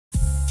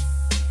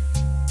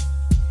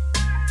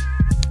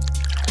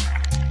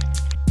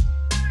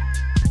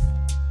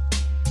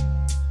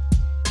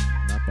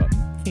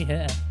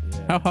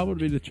How hard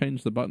would it be to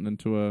change the button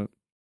into a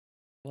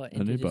What, A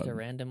into new just a button.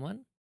 random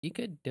one? You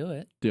could do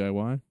it.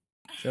 DIY?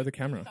 Show the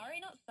camera. Sorry,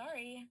 not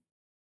sorry.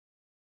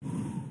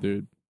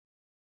 Dude.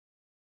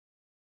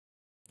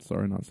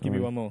 Sorry, not sorry. Give me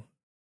one more.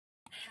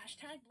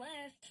 Hashtag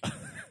blessed.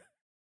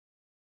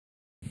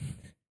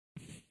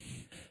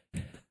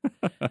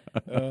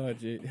 Oh,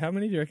 gee. How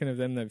many do you reckon of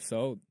them they've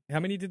sold? How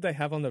many did they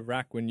have on the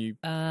rack when you...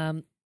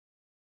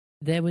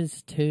 There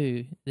was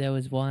two. There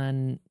was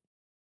one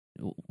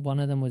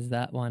of them was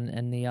that one,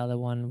 and the other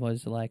one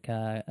was like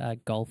a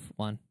golf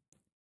one.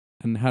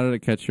 And how did it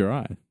catch your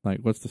eye? Like,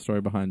 what's the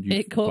story behind you?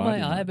 It caught my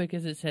finding eye that?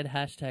 because it said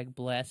hashtag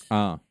bless.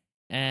 Ah,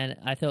 And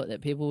I thought that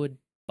people would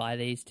buy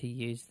these to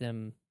use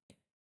them,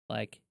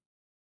 like,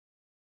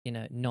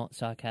 not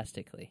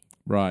sarcastically.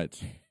 right.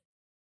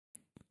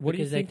 What do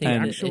you Because they think the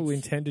think that actual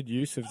it's- intended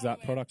use of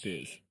that product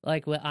is?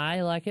 Like, well, I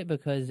like it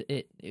because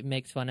it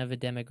makes fun of a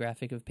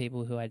demographic of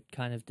people who I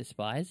kind of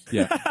despise.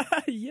 Yeah.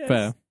 Yes.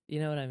 Fair. You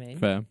know what I mean?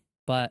 Fair.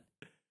 But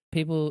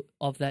people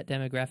of that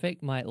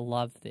demographic might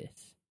love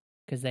this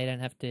because they don't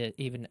have to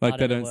even Like,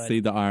 utter they the don't word. see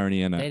the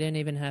irony in They it. don't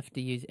even have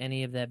to use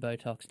any of their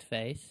Botoxed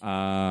face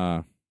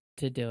Ah,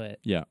 to do it.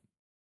 yeah.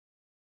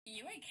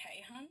 You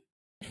okay, hun?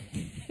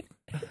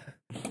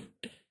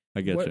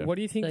 I get you. What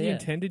do you think So, the yeah.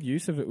 intended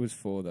use of it was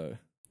for, though?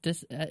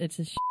 Just it's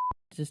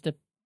just a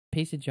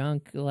piece of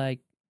junk, like,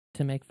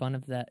 to make fun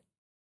of that.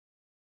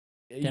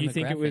 You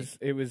think Demographic.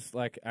 it was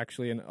like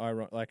actually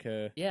like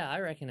a... Yeah, I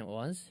reckon it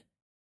was.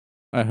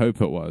 I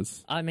hope it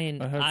was. I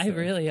mean, I hope I so.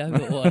 really hope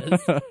it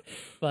was.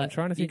 But I'm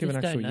trying to think you of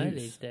an just don't actual know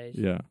use. these days.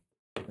 Yeah.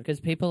 Because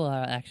people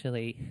are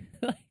actually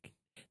like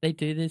they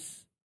do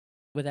this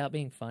without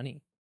being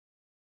funny.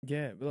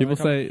 Yeah. but People like,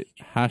 say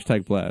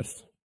hashtag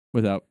blessed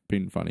without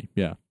being funny.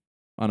 Yeah.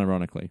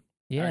 Unironically.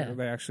 Yeah,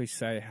 They actually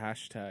say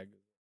hashtag.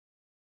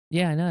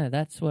 yeah, I know.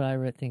 That's what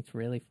I think's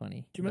really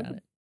funny Do you about remember